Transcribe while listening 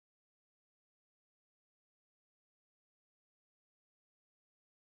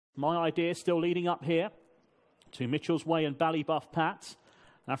My Idea still leading up here to Mitchell's Way and Ballybough Pats.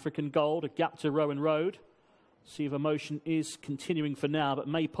 African Gold, a gap to Rowan Road. Sea of Emotion is continuing for now, but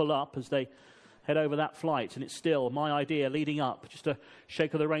may pull up as they head over that flight. And it's still My Idea leading up. Just a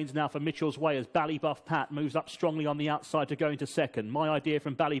shake of the reins now for Mitchell's Way as Ballybough Pat moves up strongly on the outside to go into second. My Idea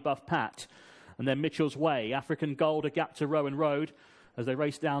from Ballybough Pat. And then Mitchell's Way. African Gold, a gap to Rowan Road as they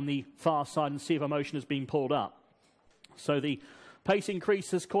race down the far side, and Sea of Emotion has been pulled up. So the pace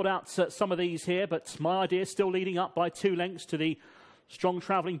increase has caught out some of these here, but My Idea still leading up by 2 lengths to the strong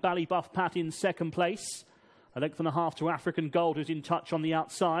travelling Ballybough Pat in second place. A length and a half to African Gold, who's in touch on the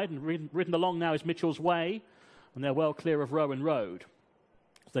outside. And ridden along now is Mitchell's Way. And they're well clear of Rowan Road.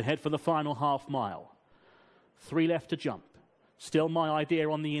 As they head for the final half mile. 3 left to jump. Still My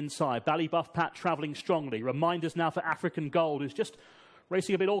Idea on the inside. Ballybough Pat travelling strongly. Reminders now for African Gold, who's just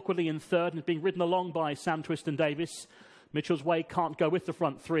racing a bit awkwardly in third and is being ridden along by Sam Twiston Davis. Mitchell's Way can't go with the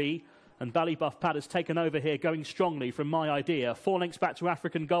front 3. And Ballybough Pat has taken over here, going strongly from My Idea. 4 lengths back to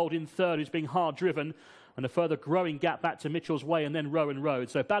African Gold in third, who's being hard driven. And a further growing gap back to Mitchell's Way and then Rowan Road.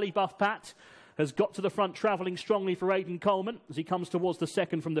 So Ballybough Pat has got to the front, travelling strongly for Aidan Coleman as he comes towards the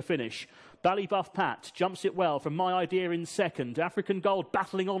second from the finish. Ballybough Pat jumps it well from My Idea in second. African Gold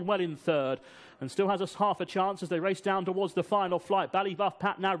battling on well in third and still has us half a chance as they race down towards the final flight. Ballybough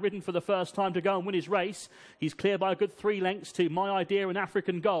Pat now ridden for the first time to go and win his race. He's clear by a good 3 lengths to My Idea and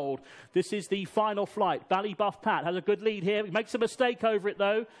African Gold. This is the final flight. Ballybough Pat has a good lead here. He makes a mistake over it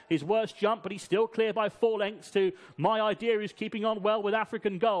though. His worst jump, but he's still clear by 4 lengths to My Idea, who's keeping on well with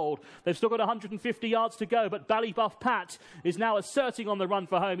African Gold. They've still got 150 yards to go, but Ballybough Pat is now asserting on the run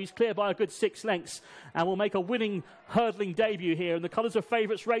for home. He's clear by a good 6 lengths and will make a winning hurdling debut here. And the colours of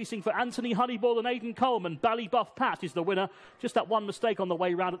favourites racing for Anthony Honeyball and Aidan Coleman. Ballybough Pat is the winner. Just that one mistake on the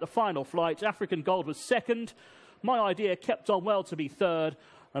way round at the final flight. African Gold was second. My Idea kept on well to be third.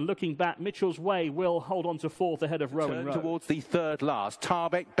 And looking back, Mitchell's Way will hold on to fourth ahead of Rowan Road. Towards the third last.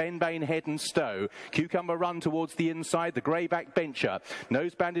 Tarbeck, Benbane, Head and Stowe. Cucumber Run towards the inside. The greyback Bencher.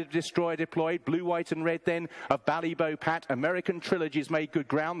 Nose Banded Destroyer deployed. Blue, white and red then of Ballybough Pat. American Trilogy's made good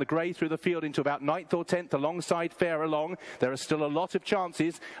ground. The grey through the field into about 9th or 10th alongside Fair Along. There are still a lot of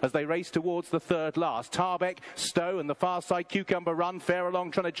chances as they race towards the third last. Tarbeck, Stowe and the far side Cucumber Run. Fair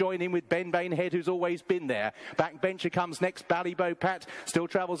Along trying to join in with Benbane Head, who's always been there. Back Bencher comes next. Ballybough Pat still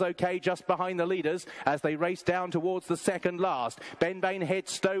travels okay just behind the leaders as they race down towards the second last. Benbane Head,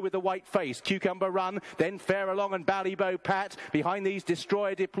 Stowe with the white face. Cucumber Run, then Fair Along and Ballybough Pat. Behind these,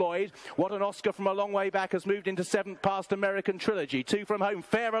 Destroyer deployed. What an Oscar from a long way back has moved into 7th past American Trilogy. 2 from home.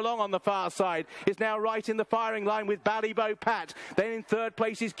 Fair Along on the far side is now right in the firing line with Ballybough Pat. Then in third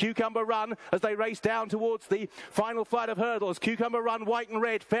place is Cucumber Run as they race down towards the final flight of hurdles. Cucumber Run, white and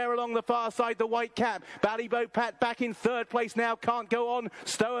red. Fair Along the far side, the white cap. Ballybough Pat back in third place now. Can't go on.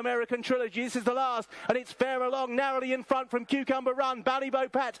 Stowe American Trilogy, this is the last, and it's Fair Along narrowly in front from Cucumber Run. Ballybough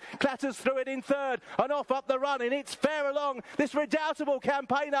Pat clatters through it in third and off up the run, and it's Fair Along. This redoubtable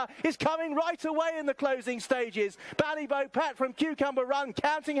campaigner is coming right away in the closing stages. Ballybough Pat from Cucumber Run.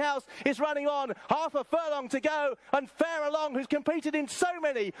 Counting House is running on, half a furlong to go, and Fair Along, who's competed in so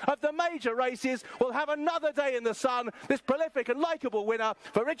many of the major races, will have another day in the sun. This prolific and likeable winner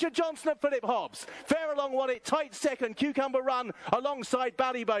for Richard Johnson and Philip Hobbs. Fair Along won it tight second. Cucumber Run alongside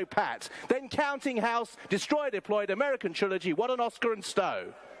Ballybough Pat. Then Counting House, Destroyer deployed, American Trilogy, What an Oscar and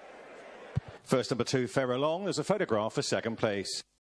Stowe. First number 2, Fair Along. There's a photograph for second place.